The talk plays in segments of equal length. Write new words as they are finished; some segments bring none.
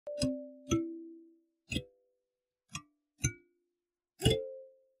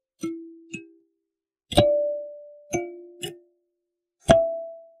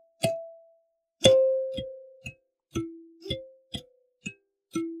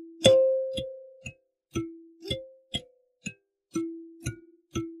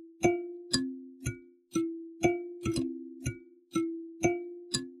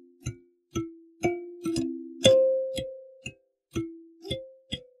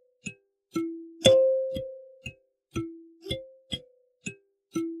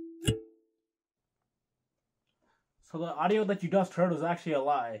audio that you just heard was actually a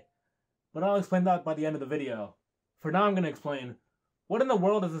lie, but I'll explain that by the end of the video. For now I'm going to explain, what in the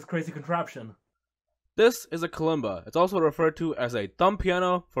world is this crazy contraption? This is a kalimba. It's also referred to as a thumb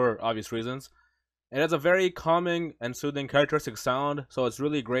piano for obvious reasons. It has a very calming and soothing characteristic sound, so it's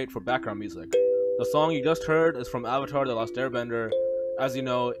really great for background music. The song you just heard is from Avatar: The Last Airbender. As you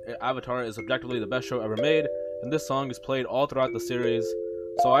know, Avatar is objectively the best show ever made, and this song is played all throughout the series,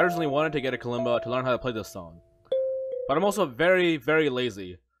 so I originally wanted to get a kalimba to learn how to play this song. But I'm also very, very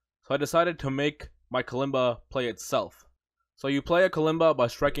lazy, so I decided to make my kalimba play itself. So you play a kalimba by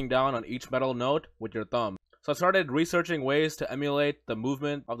striking down on each metal note with your thumb. So I started researching ways to emulate the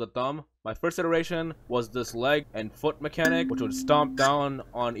movement of the thumb. My first iteration was this leg and foot mechanic, which would stomp down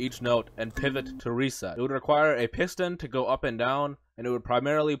on each note and pivot to reset. It would require a piston to go up and down, and it would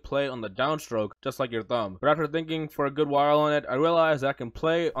primarily play on the downstroke, just like your thumb. But after thinking for a good while on it, I realized that I can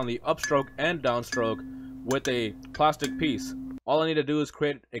play on the upstroke and downstroke with a plastic piece. All I need to do is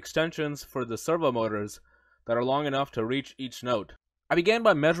create extensions for the servo motors that are long enough to reach each note. I began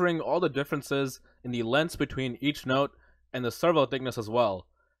by measuring all the differences in the lengths between each note and the servo thickness as well,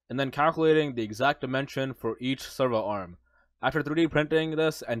 and then calculating the exact dimension for each servo arm. After 3D printing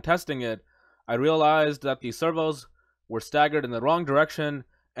this and testing it, I realized that the servos were staggered in the wrong direction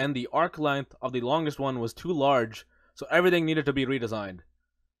and the arc length of the longest one was too large, so everything needed to be redesigned.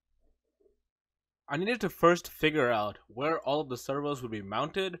 I needed to first figure out where all of the servos would be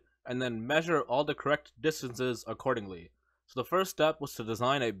mounted and then measure all the correct distances accordingly. So the first step was to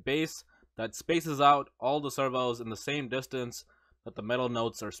design a base that spaces out all the servos in the same distance that the metal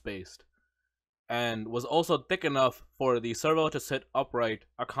notes are spaced, and was also thick enough for the servo to sit upright,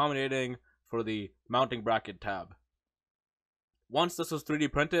 accommodating for the mounting bracket tab. Once this was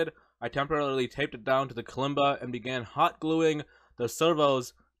 3D printed, I temporarily taped it down to the kalimba and began hot gluing the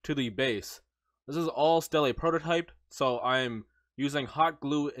servos to the base. This is all still a prototype, so I'm using hot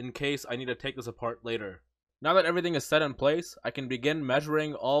glue in case I need to take this apart later. Now that everything is set in place, I can begin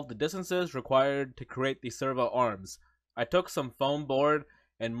measuring all of the distances required to create the servo arms. I took some foam board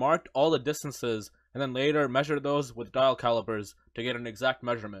and marked all the distances, and then later measured those with dial calipers to get an exact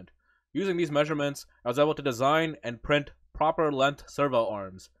measurement. Using these measurements, I was able to design and print proper length servo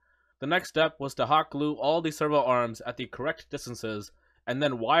arms. The next step was to hot glue all the servo arms at the correct distances, and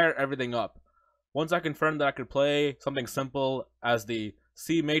then wire everything up. Once I confirmed that I could play something simple as the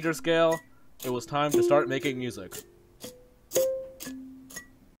C major scale, it was time to start making music.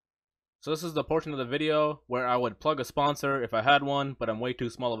 So this is the portion of the video where I would plug a sponsor if I had one, but I'm way too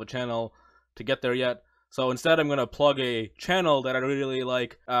small of a channel to get there yet. So instead I'm going to plug a channel that I really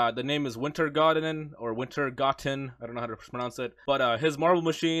like. The name is Wintergaten, or Wintergaten, I don't know how to pronounce it. But his marble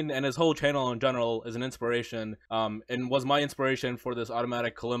machine and his whole channel in general is an inspiration, and was my inspiration for this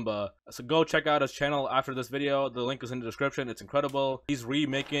automatic kalimba. So go check out his channel after this video. The link is in the description. It's incredible. He's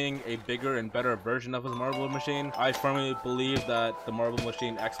remaking a bigger and better version of his marble machine. I firmly believe that the Marble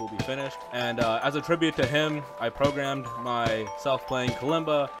Machine X will be finished. And as a tribute to him, I programmed my self-playing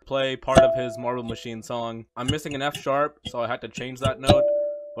kalimba to play part of his marble machine song. I'm missing an F sharp, so I had to change that note,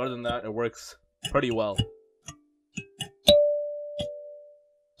 but other than that, it works pretty well.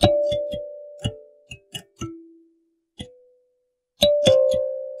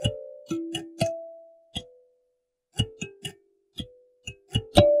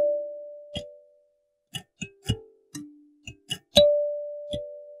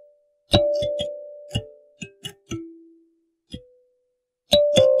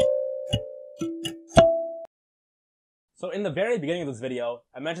 So in the very beginning of this video,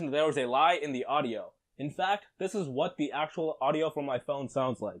 I mentioned that there was a lie in the audio. In fact, this is what the actual audio from my phone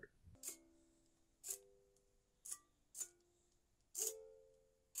sounds like.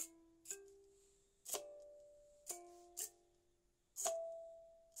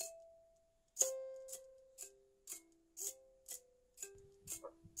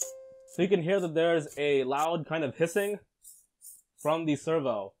 So you can hear that there's a loud kind of hissing from the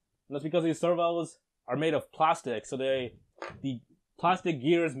servo. And that's because these servos are made of plastic, so the plastic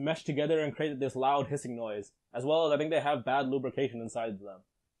gears mesh together and create this loud hissing noise, as well as I think they have bad lubrication inside of them.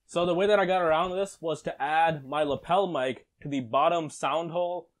 So the way that I got around this was to add my lapel mic to the bottom sound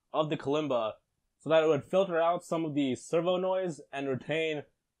hole of the kalimba, so that it would filter out some of the servo noise and retain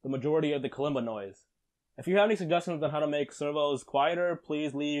the majority of the kalimba noise. If you have any suggestions on how to make servos quieter,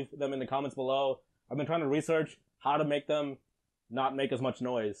 please leave them in the comments below. I've been trying to research how to make them not make as much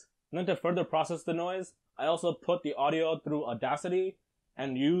noise. And then to further process the noise, I also put the audio through Audacity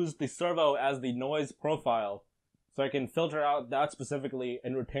and used the servo as the noise profile, so I can filter out that specifically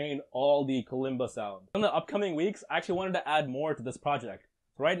and retain all the kalimba sound. In the upcoming weeks, I actually wanted to add more to this project.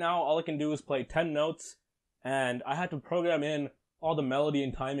 So right now, all I can do is play 10 notes and I had to program in all the melody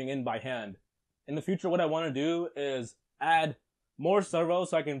and timing in by hand. In the future, what I want to do is add more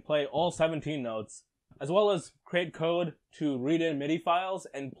servos so I can play all 17 notes, as well as create code to read in MIDI files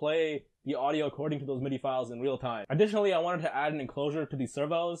and play the audio according to those MIDI files in real time. Additionally, I wanted to add an enclosure to these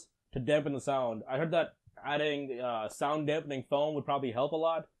servos to dampen the sound. I heard that adding sound dampening foam would probably help a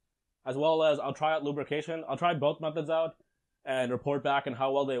lot, as well as I'll try out lubrication. I'll try both methods out and report back on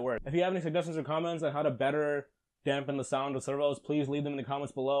how well they work. If you have any suggestions or comments on how to better dampen the sound of servos, please leave them in the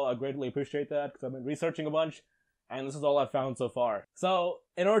comments below. I greatly appreciate that because I've been researching a bunch and this is all I've found so far. So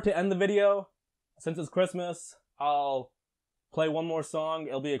in order to end the video, since it's Christmas, I'll play one more song.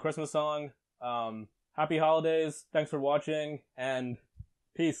 It'll be a Christmas song. Happy holidays, thanks for watching, and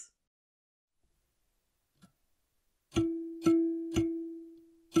peace.